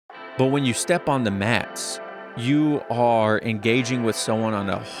But when you step on the mats, you are engaging with someone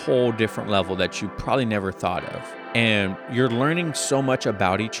on a whole different level that you probably never thought of. And you're learning so much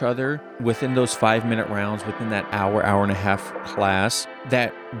about each other within those 5-minute rounds, within that hour and a half class,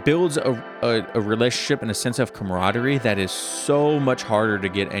 that builds a relationship and a sense of camaraderie that is so much harder to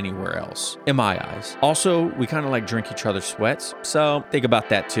get anywhere else, in my eyes. Also, we kind of like drink each other's sweats. So think about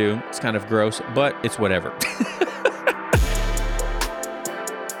that too. It's kind of gross, but it's whatever.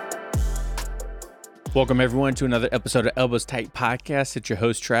 Welcome, everyone, to another episode of Elbows Tight Podcast. It's your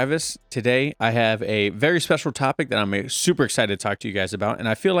host, Travis. Today, I have a very special topic that I'm super excited to talk to you guys about, and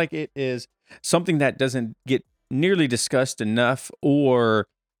I feel like it is something that doesn't get nearly discussed enough, or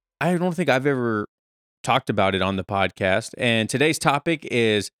I don't think I've ever talked about it on the podcast. And today's topic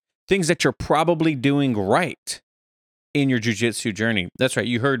is things that you're probably doing right in your jiu-jitsu journey. That's right,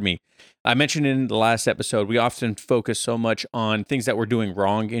 you heard me. I mentioned in the last episode, we often focus so much on things that we're doing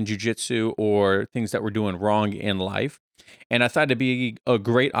wrong in jiu-jitsu or things that we're doing wrong in life. And I thought it'd be a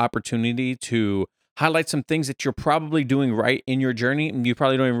great opportunity to highlight some things that you're probably doing right in your journey, and you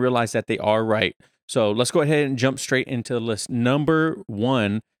probably don't even realize that they are right. So let's go ahead and jump straight into the list. Number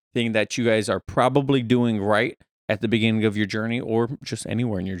one thing that you guys are probably doing right at the beginning of your journey, or just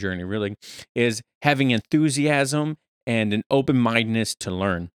anywhere in your journey really, is having enthusiasm and an open-mindedness to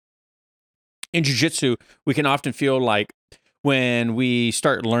learn. In jiu-jitsu, we can often feel like when we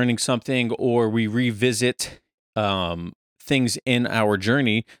start learning something or we revisit things in our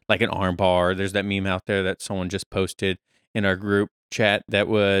journey, like an arm bar. There's that meme out there that someone just posted in our group chat that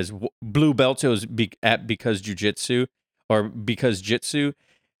was blue belts. It was because jiu-jitsu or because jitsu.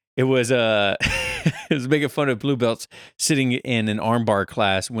 It was it was making fun of blue belts sitting in an armbar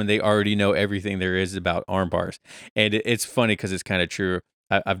class when they already know everything there is about arm bars. And it's funny because it's kind of true.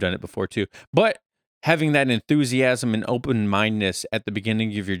 I've done it before too. But having that enthusiasm and open-mindedness at the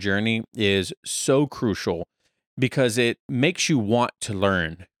beginning of your journey is so crucial because it makes you want to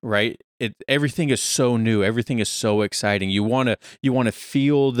learn, right? Everything is so new. Everything is so exciting. You want to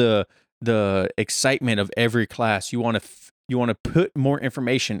feel the excitement of every class. You want to put more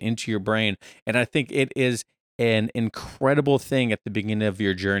information into your brain. And I think it is an incredible thing at the beginning of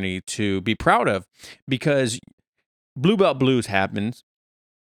your journey to be proud of, because blue belt blues happens.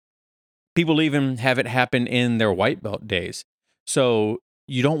 People even have it happen in their white belt days. So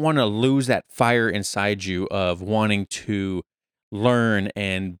you don't want to lose that fire inside you of wanting to learn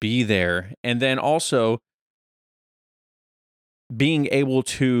and be there. And then also being able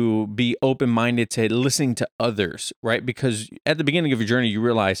to be open-minded to listening to others, right? Because at the beginning of your journey, you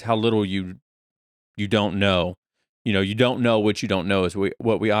realize how little you don't know. You know, you don't know what you don't know is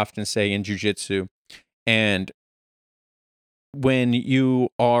what we often say in jiu-jitsu. And when you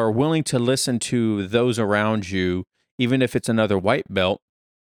are willing to listen to those around you, even if it's another white belt,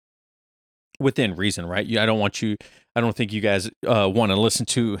 within reason, right? I don't think you guys want to listen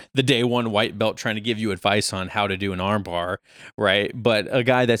to the day one white belt trying to give you advice on how to do an arm bar, right? But a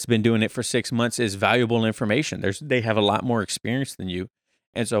guy that's been doing it for 6 months is valuable information. They have a lot more experience than you.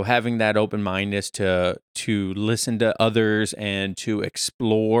 And so having that open-mindedness to listen to others and to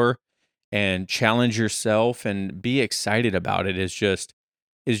explore and challenge yourself and be excited about it is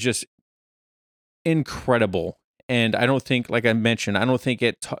just incredible. And I don't think, like I mentioned, I don't think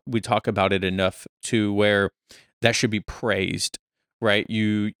we talk about it enough to where that should be praised, right?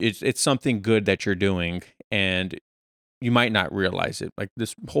 It's something good that you're doing, and you might not realize it. Like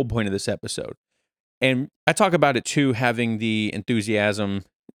this whole point of this episode, and I talk about it too, having the enthusiasm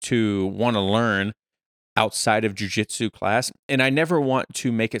to want to learn outside of jiu-jitsu class. And I never want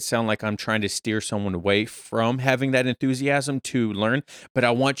to make it sound like I'm trying to steer someone away from having that enthusiasm to learn, but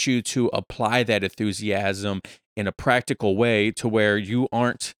I want you to apply that enthusiasm in a practical way to where you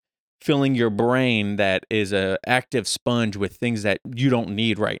aren't filling your brain that is a active sponge with things that you don't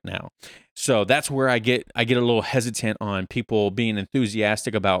need right now. So that's where I get a little hesitant on people being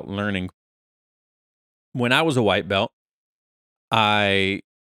enthusiastic about learning. When I was a white belt, I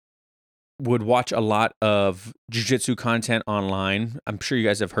would watch a lot of jiu-jitsu content online. I'm sure you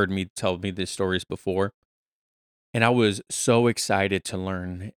guys have heard me tell me these stories before. And I was so excited to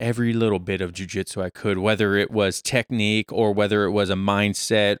learn every little bit of jiu-jitsu I could, whether it was technique or whether it was a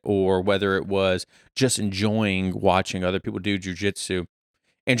mindset or whether it was just enjoying watching other people do jiu-jitsu.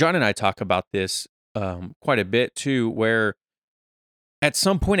 And John and I talk about this quite a bit too, where at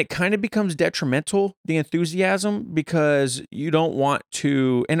some point it kind of becomes detrimental, the enthusiasm, because you don't want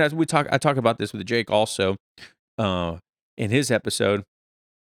to, and as I talk about this with Jake also in his episode,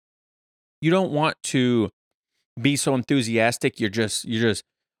 you don't want to be so enthusiastic you're just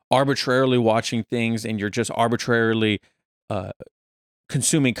arbitrarily watching things and you're just arbitrarily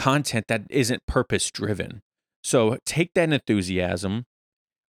consuming content that isn't purpose driven. So take that enthusiasm,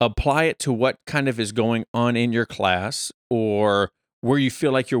 apply it to what kind of is going on in your class, or where you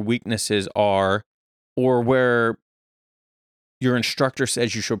feel like your weaknesses are, or where your instructor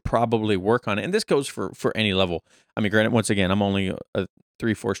says you should probably work on it. And this goes for any level. I mean, granted, once again, I'm only a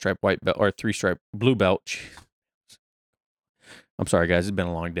 3-4 stripe white belt or 3 stripe blue belt. I'm sorry, guys. It's been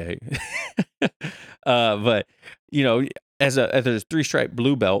a long day. But, you know, as a 3 stripe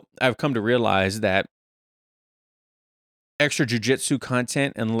blue belt, I've come to realize that extra jujitsu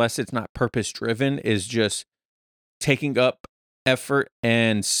content, unless it's not purpose driven, is just taking up effort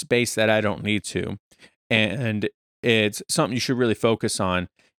and space that I don't need to. And it's something you should really focus on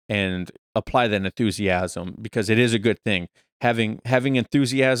and apply that enthusiasm, because it is a good thing. Having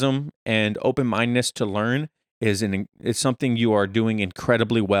enthusiasm and open-mindedness to learn is something you are doing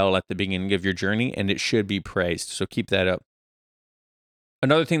incredibly well at the beginning of your journey, and it should be praised. So keep that up.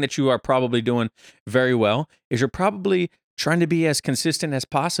 Another thing that you are probably doing very well is you're probably trying to be as consistent as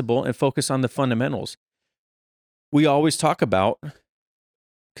possible and focus on the fundamentals. We always talk about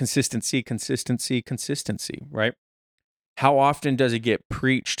consistency, right? How often does it get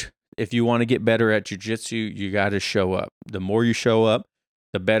preached? If you want to get better at jiu-jitsu, you got to show up. The more you show up,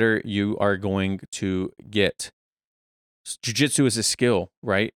 the better you are going to get. Jiu-jitsu is a skill,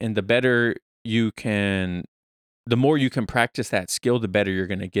 right? And the more you can practice that skill, the better you're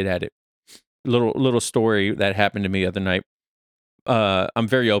going to get at it. Little story that happened to me the other night. I'm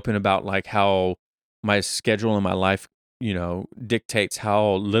very open about like how my schedule in my life, dictates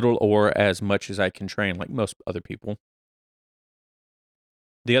how little or as much as I can train, like most other people.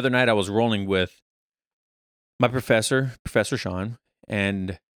 The other night I was rolling with my Professor Sean,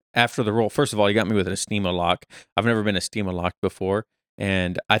 and after the roll, first of all, he got me with an Estima lock. I've never been Estima locked before,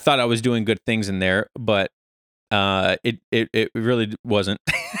 and I thought I was doing good things in there, but it really wasn't.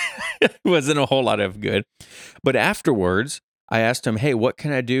 It wasn't a whole lot of good. But afterwards, I asked him, "Hey, what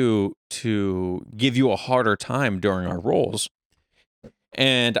can I do to give you a harder time during our rolls?"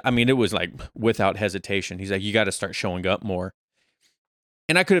 And I mean, it was like without hesitation. He's like, "You got to start showing up more."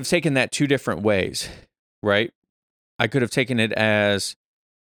 And I could have taken that two different ways, right? I could have taken it as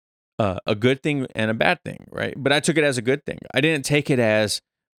a good thing and a bad thing, right? But I took it as a good thing. I didn't take it as,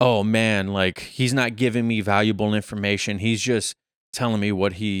 oh man, like he's not giving me valuable information. He's just telling me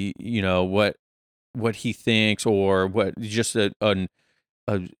what he, what he thinks, or what just a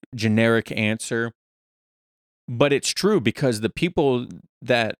generic answer. But it's true, because the people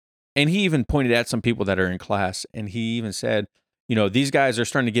that, and he even pointed at some people that are in class, and he even said, these guys are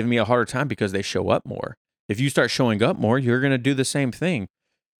starting to give me a harder time because they show up more. If you start showing up more, you're going to do the same thing.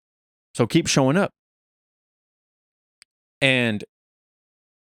 So keep showing up. And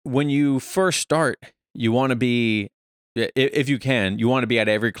when you first start, you want to be, if you can, you want to be at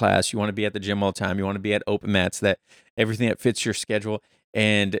every class. You want to be at the gym all the time. You want to be at open mats, that everything that fits your schedule.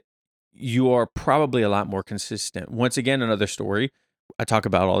 And you are probably a lot more consistent. Once again, another story I talk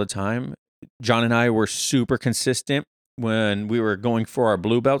about all the time. John and I were super consistent when we were going for our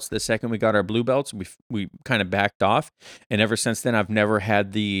blue belts. The second we got our blue belts, we kind of backed off. And ever since then, I've never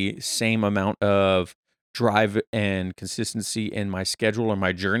had the same amount of drive and consistency in my schedule or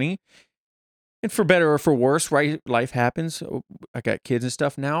my journey. And for better or for worse, right? Life happens. I got kids and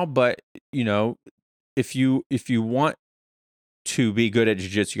stuff now, but if you want to be good at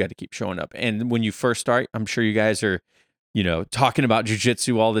jiu-jitsu, you got to keep showing up. And when you first start, I'm sure you guys are, talking about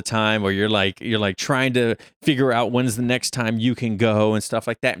jiu-jitsu all the time, or you're like trying to figure out when's the next time you can go and stuff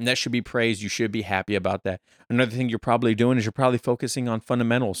like that. And that should be praised. You should be happy about that. Another thing you're probably doing is you're probably focusing on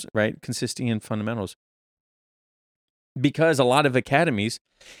fundamentals, right? Consisting in fundamentals. Because a lot of academies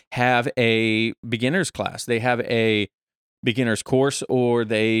have a beginner's class. They have a beginner's course, or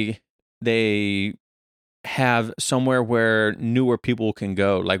they have somewhere where newer people can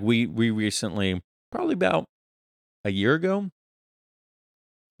go. Like we recently, probably about a year ago,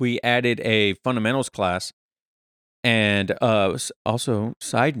 we added a fundamentals class. And also,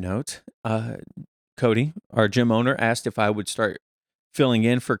 side note, Cody, our gym owner, asked if I would start filling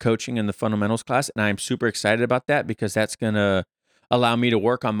in for coaching in the fundamentals class. And I'm super excited about that, because that's going to allow me to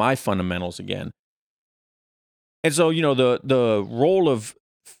work on my fundamentals again. And so, the role of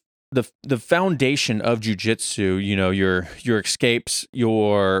the foundation of jiu-jitsu, your escapes,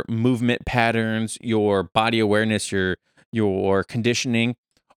 your movement patterns, your body awareness, your conditioning,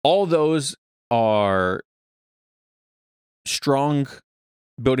 all those are strong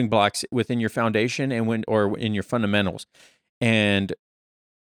building blocks within your foundation or in your fundamentals. And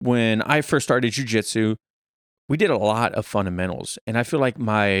when I first started jiu-jitsu, we did a lot of fundamentals, and I feel like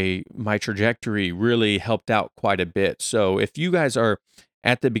my trajectory really helped out quite a bit. So if you guys are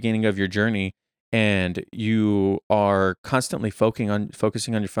at the beginning of your journey and you are constantly focusing on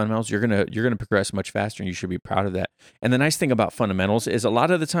your fundamentals, you're gonna progress much faster, and you should be proud of that. And the nice thing about fundamentals is a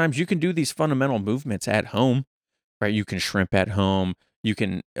lot of the times you can do these fundamental movements at home, right? You can shrimp at home, you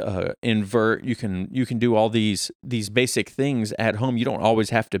can invert, you can do all these basic things at home. You don't always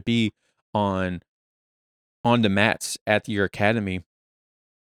have to be on the mats at your academy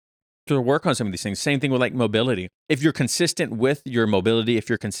to work on some of these things. Same thing with like mobility. If you're consistent with your mobility, if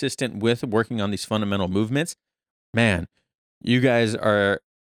you're consistent with working on these fundamental movements, man, you guys are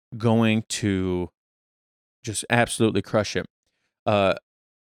going to just absolutely crush it. Uh,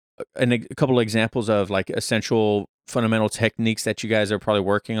 and a couple of examples of like essential fundamental techniques that you guys are probably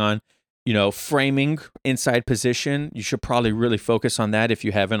working on. Framing inside position. You should probably really focus on that if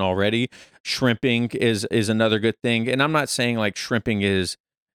you haven't already. Shrimping is another good thing. And I'm not saying like shrimping is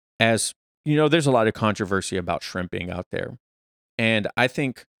as, there's a lot of controversy about shrimping out there. And I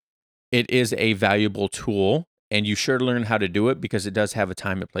think it is a valuable tool, and you should learn how to do it because it does have a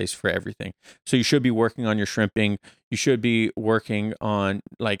time and place for everything. So you should be working on your shrimping. You should be working on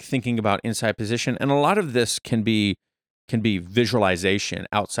like thinking about inside position. And a lot of this can be visualization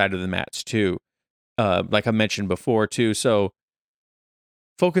outside of the mats too. Like I mentioned before too. So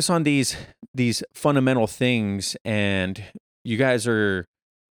focus on these fundamental things, and you guys are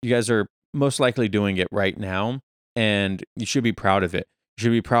most likely doing it right now, and you should be proud of it. You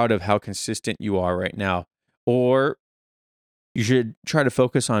should be proud of how consistent you are right now, or you should try to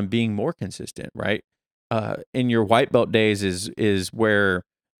focus on being more consistent, right? In your white belt days is where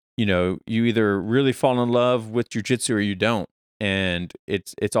you either really fall in love with jujitsu or you don't, and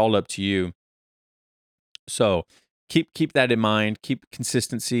it's all up to you. So keep that in mind. Keep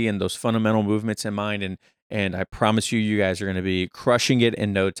consistency and those fundamental movements in mind, and I promise you guys are going to be crushing it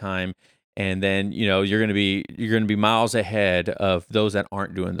in no time. And then you're going to be miles ahead of those that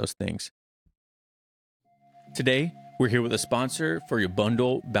aren't doing those things. Today we're here with a sponsor for your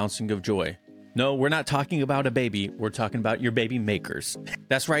bundle Bouncing of Joy. No, we're not talking about a baby. We're talking about your baby makers.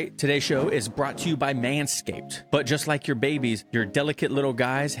 That's right. Today's show is brought to you by Manscaped. But just like your babies, your delicate little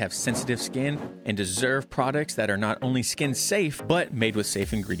guys have sensitive skin and deserve products that are not only skin safe, but made with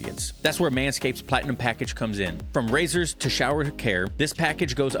safe ingredients. That's where Manscaped's Platinum Package comes in. From razors to shower care, this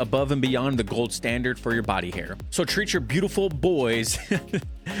package goes above and beyond the gold standard for your body hair. So treat your beautiful boys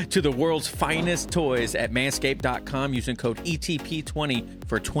to the world's finest toys at manscaped.com using code ETP20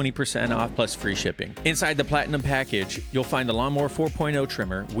 for 20% off plus free shipping. Inside the Platinum Package, you'll find the Lawnmower 4.0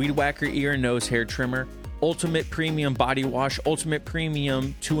 trimmer, Weed Whacker ear and nose hair trimmer, Ultimate Premium Body Wash, Ultimate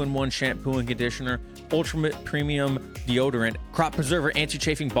Premium 2-in-1 shampoo and conditioner, Ultimate Premium deodorant, Crop Preserver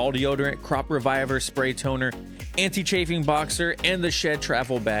Anti-Chafing Ball Deodorant, Crop Reviver Spray Toner, Anti-Chafing Boxer, and the Shed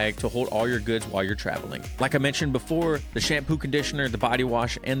Travel Bag to hold all your goods while you're traveling. Like I mentioned before, the shampoo, conditioner, the body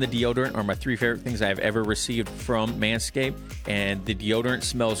wash, and the deodorant are my 3 favorite things I have ever received from Manscaped, and the deodorant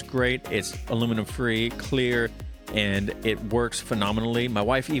smells great. It's aluminum-free, clear, and it works phenomenally. My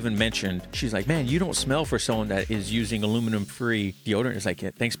wife even mentioned, she's like, man, you don't smell for someone that is using aluminum-free deodorant. It's like,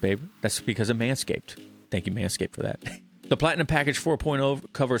 yeah, thanks, babe. That's because of Manscaped. Thank you, Manscaped, for that. The Platinum Package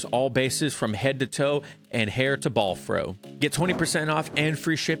 4.0 covers all bases from head to toe and hair to ball fro. Get 20% off and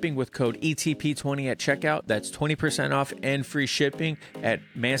free shipping with code ETP20 at checkout. That's 20% off and free shipping at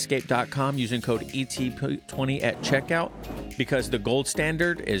manscaped.com using code ETP20 at checkout, because the gold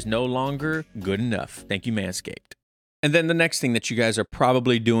standard is no longer good enough. Thank you, Manscaped. And then the next thing that you guys are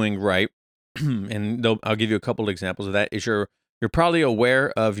probably doing right, and I'll give you a couple of examples of that, is you're probably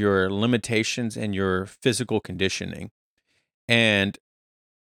aware of your limitations and your physical conditioning. And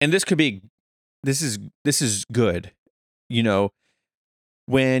this is good.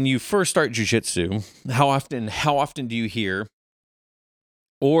 When you first start jiu-jitsu, how often do you hear,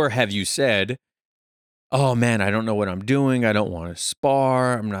 or have you said, oh man, I don't know what I'm doing. I don't want to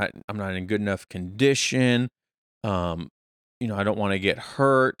spar. I'm not in good enough condition. I don't want to get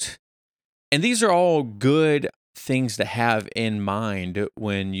hurt. And these are all good things to have in mind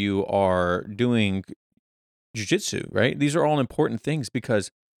when you are doing jiu-jitsu, right? These are all important things,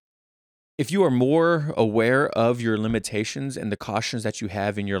 because if you are more aware of your limitations and the cautions that you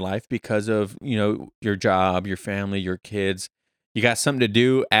have in your life because of, your job, your family, your kids, you got something to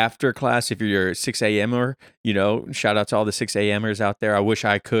do after class. If you're a 6 a.m.er, shout out to all the 6 a.m.ers out there. I wish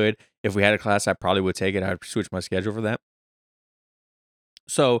I could. If we had a class, I probably would take it. I'd switch my schedule for that.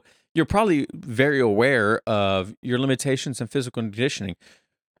 So you're probably very aware of your limitations and physical conditioning.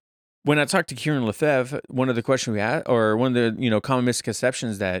 When I talked to Kieran Lefebvre, one of the questions we had, or one of the common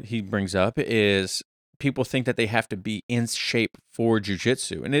misconceptions that he brings up is people think that they have to be in shape for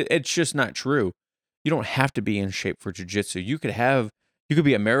jujitsu, and it's just not true. You don't have to be in shape for jujitsu. You could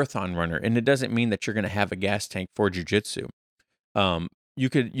be a marathon runner, and it doesn't mean that you're going to have a gas tank for jujitsu. You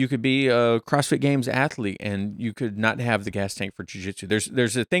could be a CrossFit Games athlete, and you could not have the gas tank for jujitsu.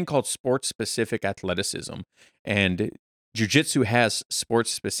 There's a thing called sports specific athleticism, and jujitsu has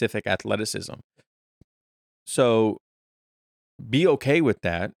sports specific athleticism. So be okay with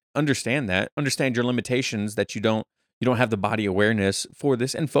that. Understand that. Understand your limitations, that you don't have the body awareness for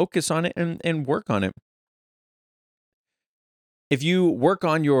this, and focus on it and work on it. If you work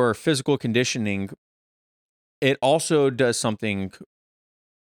on your physical conditioning, it also does something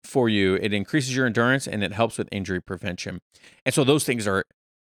for you. It increases your endurance and it helps with injury prevention. And so those things are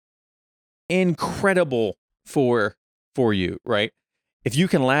incredible for you, right? If you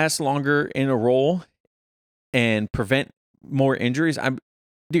can last longer in a role and prevent more injuries,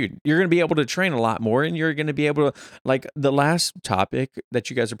 dude, you're going to be able to train a lot more, and you're going to be able to, like the last topic that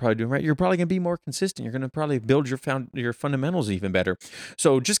you guys are probably doing right, you're probably going to be more consistent. You're going to probably build your fundamentals even better.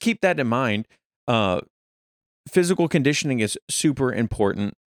 So just keep that in mind. Physical conditioning is super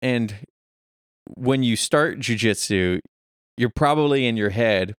important. And when you start jujitsu, you're probably in your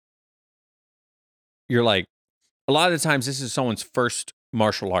head, you're like, a lot of the times this is someone's first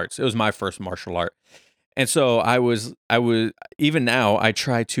martial arts. It was my first martial art. And so I was even now I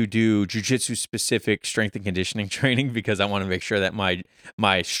try to do jujitsu specific strength and conditioning training, because I want to make sure that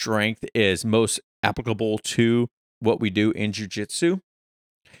my strength is most applicable to what we do in jujitsu.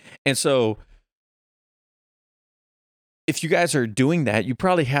 And so if you guys are doing that, you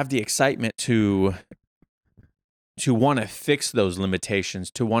probably have the excitement to want to fix those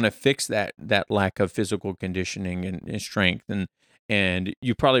limitations, to want to fix that lack of physical conditioning and strength, and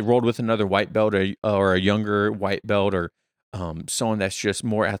you probably rolled with another white belt, or a younger white belt, or someone that's just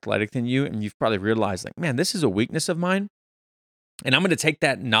more athletic than you, and you've probably realized, like, man, this is a weakness of mine, and I'm going to take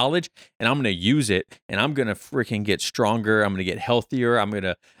that knowledge and I'm going to use it, and I'm going to freaking get stronger. I'm going to get healthier. I'm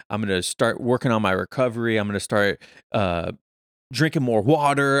going to start working on my recovery. I'm going to start drinking more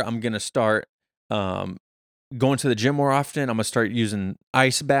water. I'm going to start going to the gym more often. I'm going to start using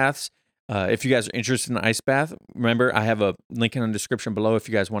ice baths. If you guys are interested in an ice bath, remember, I have a link in the description below. If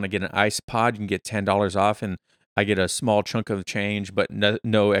you guys want to get an ice pod, you can get $10 off, and I get a small chunk of change, but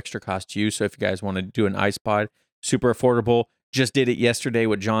no extra cost to you. So if you guys want to do an ice pod, super affordable. Just did it yesterday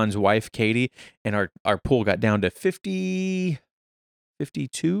with John's wife, Katie, and our pool got down to 50,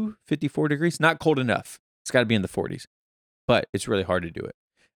 52, 54 degrees. Not cold enough. It's got to be in the 40s, but it's really hard to do it.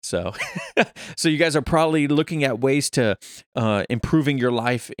 So, so you guys are probably looking at ways to improving your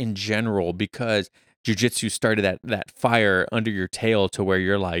life in general, because jujitsu started that fire under your tail, to where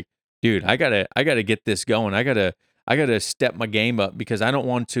you're like, dude, I gotta get this going. I gotta step my game up, because I don't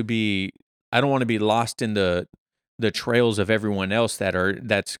want to be lost in the trails of everyone else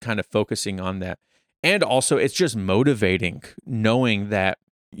that's kind of focusing on that. And also, it's just motivating knowing that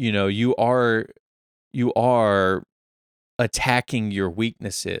you are attacking your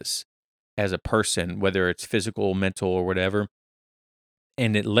weaknesses as a person, whether it's physical, mental, or whatever,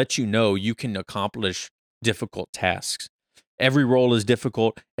 and it lets you know you can accomplish difficult tasks. Every role is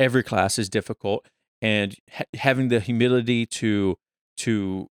difficult, every class is difficult, and having the humility to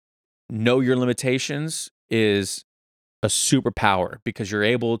know your limitations is a superpower, because you're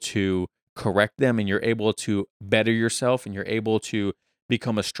able to correct them, and you're able to better yourself, and you're able to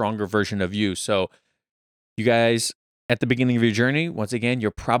become a stronger version of you. So you guys, at the beginning of your journey, once again,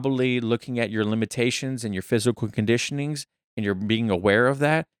 you're probably looking at your limitations and your physical conditionings, and you're being aware of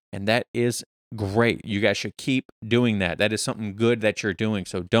that. And that is great. You guys should keep doing that. That is something good that you're doing.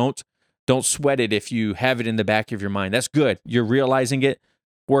 So don't sweat it if you have it in the back of your mind. That's good. You're realizing it.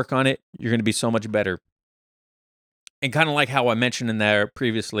 Work on it. You're going to be so much better. And kind of like how I mentioned in there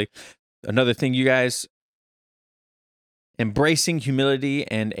previously, another thing, you guys, embracing humility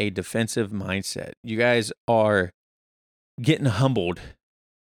and a defensive mindset. You guys are getting humbled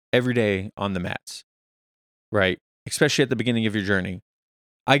every day on the mats, right? Especially at the beginning of your journey.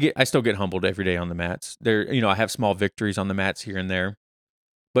 I still get humbled every day on the mats. I have small victories on the mats here and there,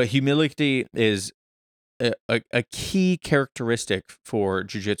 but humility is a key characteristic for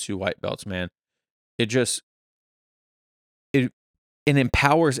jiu-jitsu white belts, man. It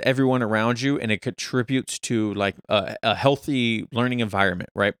empowers everyone around you, and it contributes to like a healthy learning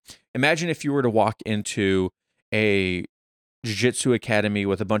environment, right? Imagine if you were to walk into a jiu-jitsu academy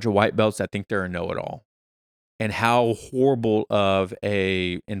with a bunch of white belts that think they're a know-it-all, and how horrible of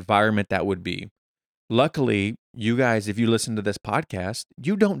a environment that would be. Luckily, you guys, if you listen to this podcast,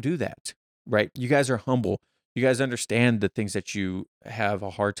 you don't do that, right? You guys are humble. You guys understand the things that you have a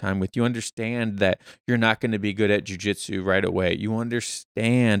hard time with. You understand that you're not going to be good at jujitsu right away. You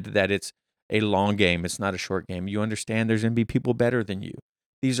understand that it's a long game, it's not a short game. You understand there's going to be people better than you.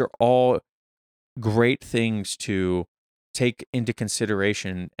 These are all great things to take into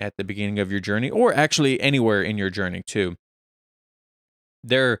consideration at the beginning of your journey, or actually anywhere in your journey too.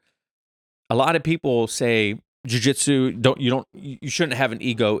 There, a lot of people say jujitsu you shouldn't have an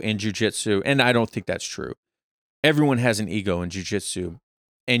ego in jujitsu, and I don't think that's true. Everyone has an ego in jujitsu,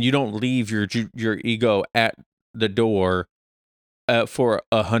 and you don't leave your ego at the door for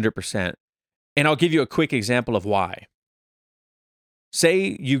 100%. And I'll give you a quick example of why.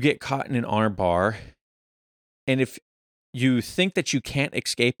 Say you get caught in an arm bar, and if you think that you can't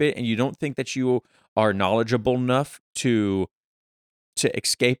escape it, and you don't think that you are knowledgeable enough to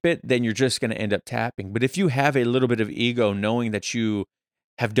escape it, then you're just going to end up tapping. But if you have a little bit of ego, knowing that you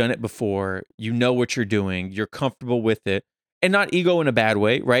have done it before, you know what you're doing, you're comfortable with it, and not ego in a bad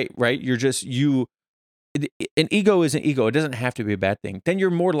way, right? Right? You're just you. An ego is an ego. It doesn't have to be a bad thing. Then you're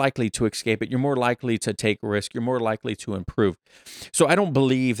more likely to escape it. You're more likely to take risk. You're more likely to improve. So I don't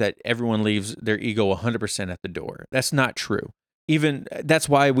believe that everyone leaves their ego 100% at the door. That's not true. Even that's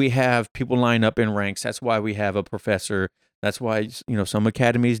why we have people line up in ranks. That's why we have a professor. That's why some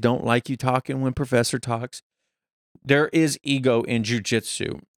academies don't like you talking when professor talks. There is ego in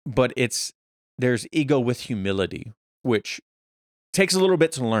jujitsu, but there's ego with humility, which takes a little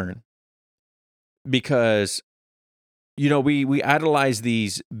bit to learn because we idolize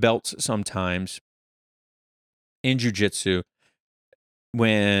these belts sometimes in jujitsu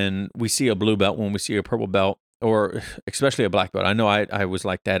when we see a blue belt, when we see a purple belt, or especially a black belt. I know I was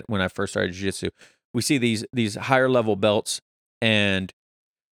like that when I first started jiu-jitsu. We see these higher level belts, and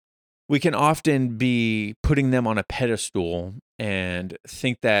we can often be putting them on a pedestal and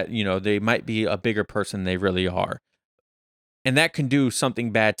think that, they might be a bigger person than they really are. And that can do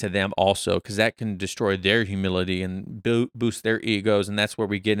something bad to them also, because that can destroy their humility and boost their egos. And that's where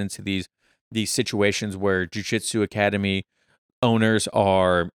we get into these situations where Jiu-Jitsu Academy owners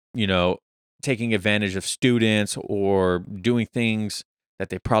are, taking advantage of students or doing things that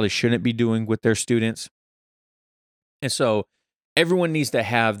they probably shouldn't be doing with their students. And so everyone needs to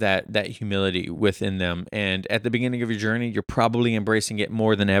have that humility within them. And at the beginning of your journey, you're probably embracing it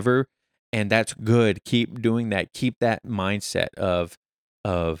more than ever. And that's good. Keep doing that. Keep that mindset of,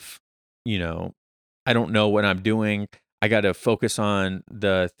 I don't know what I'm doing. I got to focus on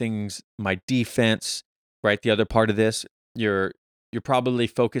the things, my defense, right? The other part of this, you're probably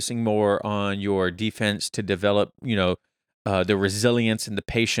focusing more on your defense to develop, the resilience and the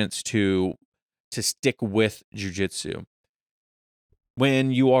patience to stick with jujitsu.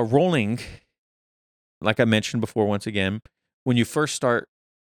 When you are rolling, like I mentioned before, once again, when you first start,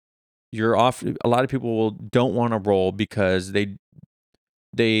 you're off. A lot of people don't want to roll because they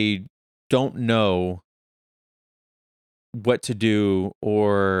don't know what to do,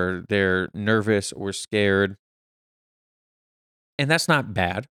 or they're nervous or scared. And that's not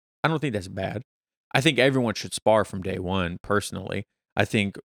bad. I don't think that's bad. I think everyone should spar from day one, personally. I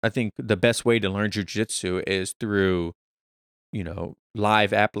think the best way to learn jujitsu is through,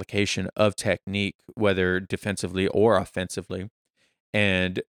 live application of technique, whether defensively or offensively.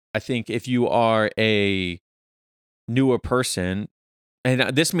 And I think if you are a newer person,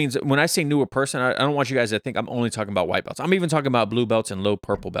 and this means when I say newer person, I don't want you guys to think I'm only talking about white belts. I'm even talking about blue belts and low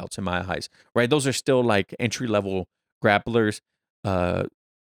purple belts in my eyes, right? Those are still like entry level grapplers.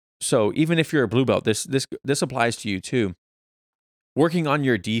 So even if you're a blue belt, this applies to you too. Working on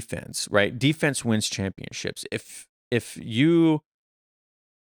your defense, right? Defense wins championships. If you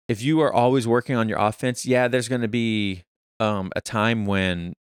are always working on your offense, yeah, there's going to be a time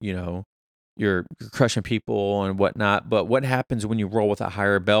when you're crushing people and whatnot. But what happens when you roll with a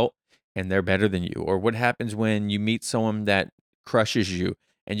higher belt and they're better than you? Or what happens when you meet someone that crushes you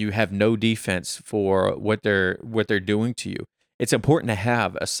and you have no defense for what they're doing to you? It's important to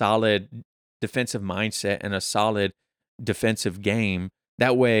have a solid defensive mindset and a solid defensive game.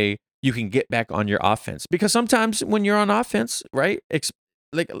 That way you can get back on your offense. Because sometimes when you're on offense, right?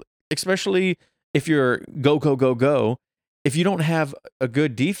 Like especially if you're go go go go, if you don't have a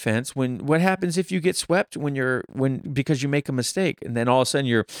good defense, what happens if you get swept because you make a mistake, and then all of a sudden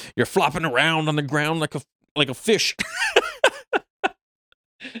you're flopping around on the ground like a fish.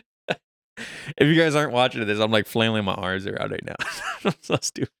 If you guys aren't watching this, I'm like flailing my arms around right now. I'm so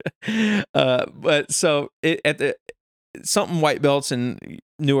stupid. But so something white belts and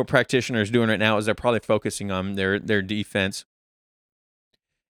newer practitioners doing right now is they're probably focusing on their defense,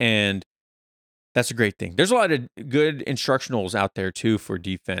 and that's a great thing. There's a lot of good instructionals out there too for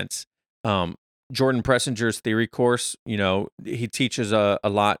defense. Jordan Pressinger's theory course, he teaches a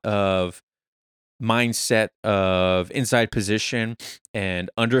lot of mindset of inside position and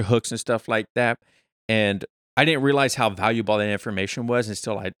underhooks and stuff like that. And I didn't realize how valuable that information was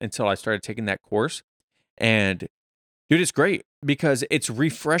until I started taking that course. And dude, it's great because it's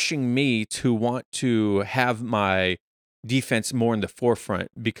refreshing me to want to have my defense more in the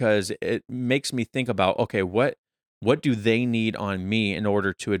forefront because it makes me think about, okay, what do they need on me in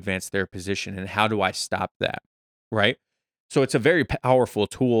order to advance their position and how do I stop that? Right? So it's a very powerful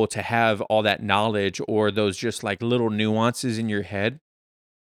tool to have all that knowledge or those just like little nuances in your head,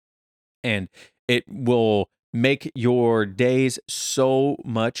 and it will make your days so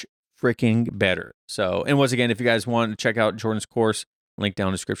much freaking better. So, and once again, if you guys want to check out Jordan's course, link down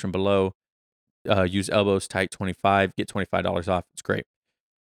in the description below. Use elbows tight 25, get $25 off. It's great.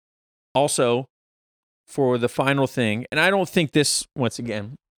 Also, for the final thing, and I don't think this, once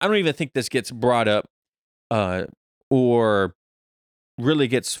again, I don't even think this gets brought up or really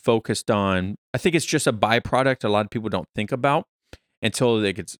gets focused on. I think it's just a byproduct a lot of people don't think about until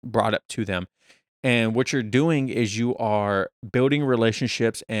it gets brought up to them. And what you're doing is you are building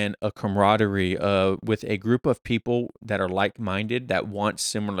relationships and a camaraderie with a group of people that are like-minded, that want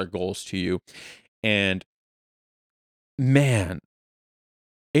similar goals to you. And man,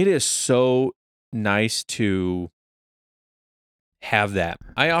 it is so nice to have that.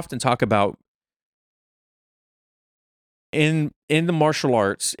 I often talk about in the martial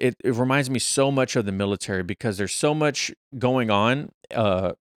arts, it reminds me so much of the military because there's so much going on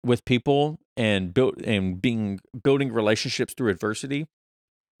with people and building relationships through adversity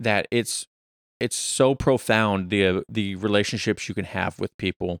that it's so profound, the relationships you can have with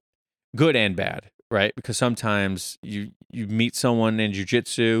people, good and bad, right? Because sometimes you meet someone in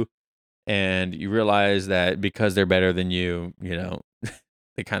jiu-jitsu and you realize that because they're better than you,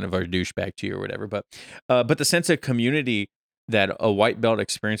 they kind of are a douchebag to you or whatever. But the sense of community that a white belt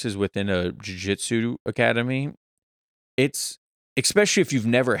experiences within a jiu-jitsu academy, it's, especially if you've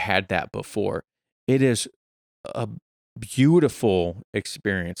never had that before, it is a beautiful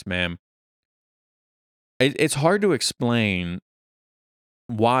experience, man. It's hard to explain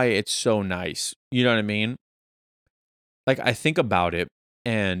why it's so nice. You know what I mean? Like, I think about it,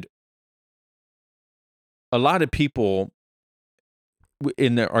 and a lot of people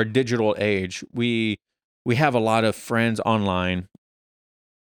in our digital age, we have a lot of friends online.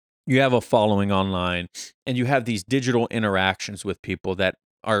 You have a following online, and you have these digital interactions with people that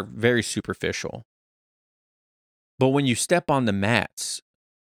are very superficial. But when you step on the mats,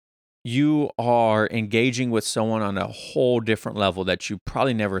 you are engaging with someone on a whole different level that you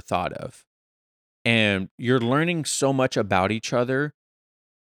probably never thought of. And you're learning so much about each other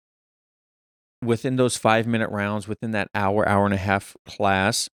within those 5-minute rounds, within that hour and a half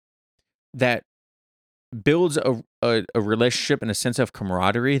class, that builds a relationship and a sense of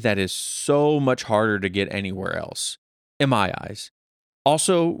camaraderie that is so much harder to get anywhere else, in my eyes.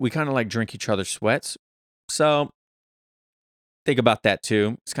 Also, we kind of like drink each other's sweats. So think about that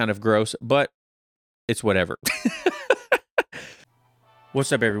too. It's kind of gross, but it's whatever.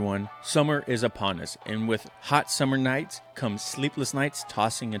 What's up, everyone? Summer is upon us, and with hot summer nights come sleepless nights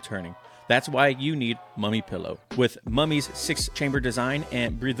tossing and turning. That's why you need Mummy Pillow. With Mummy's 6-chamber design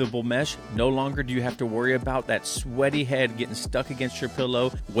and breathable mesh, no longer do you have to worry about that sweaty head getting stuck against your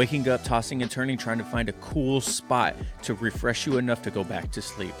pillow, waking up, tossing and turning, trying to find a cool spot to refresh you enough to go back to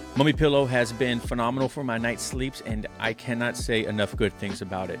sleep. Mummy Pillow has been phenomenal for my night sleeps, and I cannot say enough good things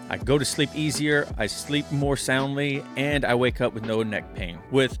about it. I go to sleep easier, I sleep more soundly, and I wake up with no neck pain.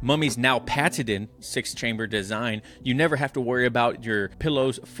 With Mummy's now patented 6-chamber design, you never have to worry about your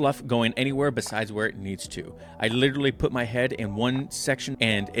pillow's fluff going anywhere besides where it needs to. I literally put my head in one section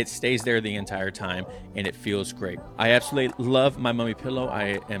and it stays there the entire time, and it feels great. I absolutely love my Mummy Pillow.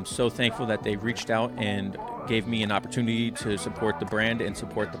 I am so thankful that they reached out and gave me an opportunity to support the brand and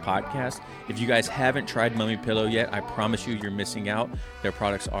support the podcast. If you guys haven't tried Mummy Pillow yet, I promise you, you're missing out. Their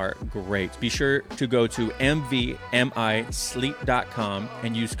products are great. Be sure to go to mvmisleep.com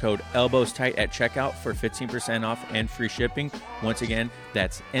and use code ElbowsTight at checkout for 15% off and free shipping. Once again,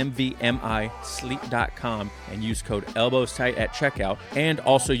 that's mvmisleep.com and use code ElbowsTight at checkout. And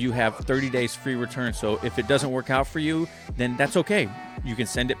also, you have 30 days free return. So if it doesn't work out for you, then that's okay. You can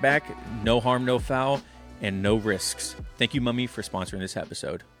send it back. No harm, no foul, and no risks. Thank you, Mummy, for sponsoring this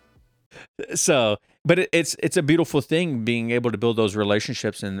episode. So, but it's a beautiful thing being able to build those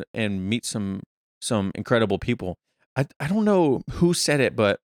relationships and meet some incredible people. I don't know who said it,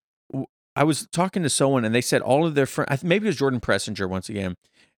 but I was talking to someone and they said all of their friends, maybe it was Jordan Pressinger once again,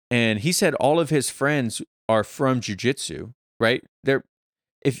 and he said all of his friends are from jiu-jitsu, right?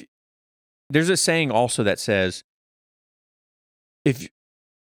 there's a saying also that says, if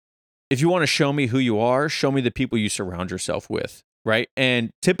you want to show me who you are, show me the people you surround yourself with, right?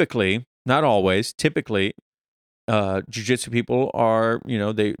 And typically, not always, typically, jiu-jitsu people are,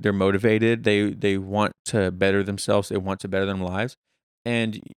 they're motivated, they want to better themselves, they want to better their lives.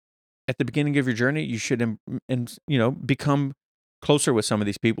 And at the beginning of your journey, you should become closer with some of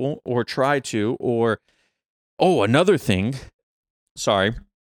these people, or try to. Or another thing, sorry,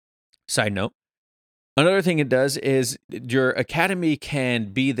 side note, another thing it does is your academy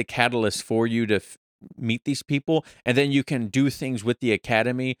can be the catalyst for you to meet these people, and then you can do things with the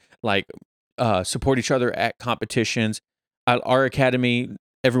academy, like support each other at competitions. Our academy,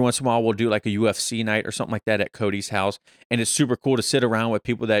 every once in a while, we'll do like a UFC night or something like that at Cody's house, and it's super cool to sit around with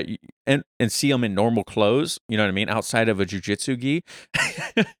people that and see them in normal clothes. You know what I mean? Outside of a jiu-jitsu gi,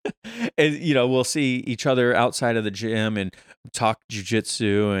 and we'll see each other outside of the gym and talk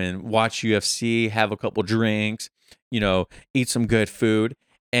jiu-jitsu and watch UFC, have a couple drinks, eat some good food,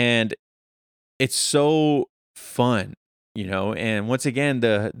 and it's so fun. And once again,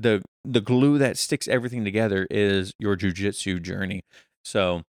 the glue that sticks everything together is your jiu-jitsu journey.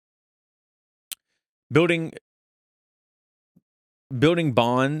 So building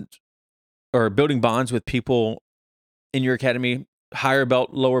bonds with people in your academy, higher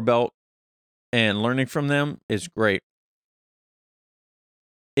belt, lower belt, and learning from them is great.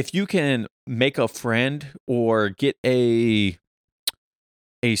 If you can make a friend or get a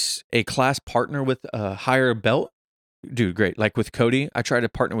class partner with a higher belt, dude, great. Like with Cody, I try to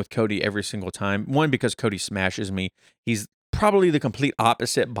partner with Cody every single time. One, because Cody smashes me. He's probably the complete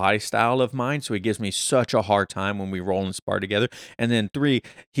opposite body style of mine, so he gives me such a hard time when we roll and spar together. And then 3,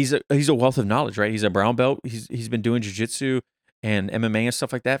 he's a wealth of knowledge, right? He's a brown belt. He's been doing jiu-jitsu and MMA and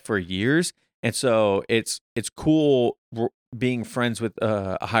stuff like that for years. And so it's cool being friends with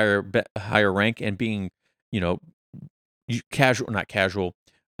a higher rank, and being, casual, not casual.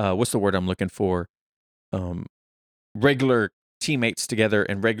 What's the word I'm looking for? Regular teammates together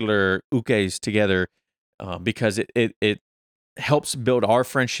and regular ukes together, because it helps build our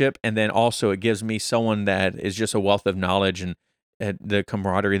friendship, and then also it gives me someone that is just a wealth of knowledge, and the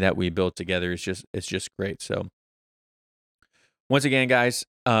camaraderie that we build together is just great. So once again, guys,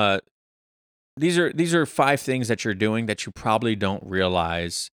 these are 5 things that you're doing that you probably don't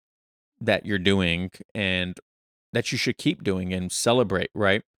realize that you're doing, and that you should keep doing and celebrate,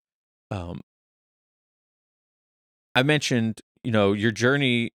 right? Um, I mentioned, your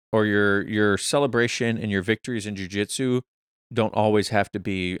journey, or your celebration and your victories in jiu-jitsu don't always have to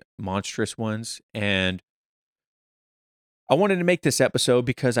be monstrous ones. And I wanted to make this episode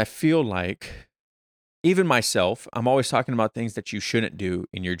because I feel like, even myself, I'm always talking about things that you shouldn't do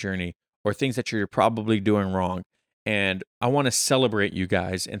in your journey, or things that you're probably doing wrong. And I want to celebrate you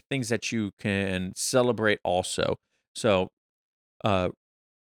guys and things that you can celebrate also. So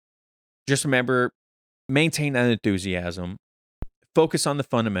just remember, maintain that enthusiasm, focus on the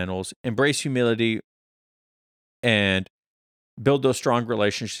fundamentals, embrace humility, and build those strong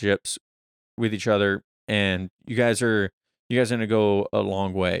relationships with each other. And you guys are going to go a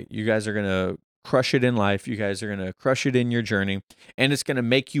long way. You guys are going to crush it in life. You guys are going to crush it in your journey, and it's going to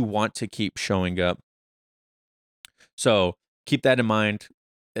make you want to keep showing up. So keep that in mind.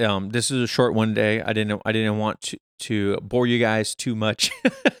 This is a short one day. I didn't want to bore you guys too much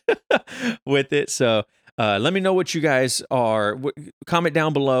with it. So let me know what you guys are. Comment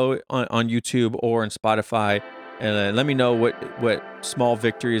down below on YouTube or on Spotify, and let me know what small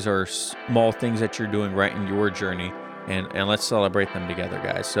victories or small things that you're doing right in your journey, and let's celebrate them together,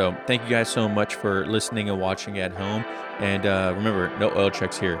 guys. So thank you guys so much for listening and watching at home. And remember, no oil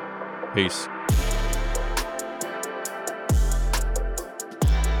checks here. Peace.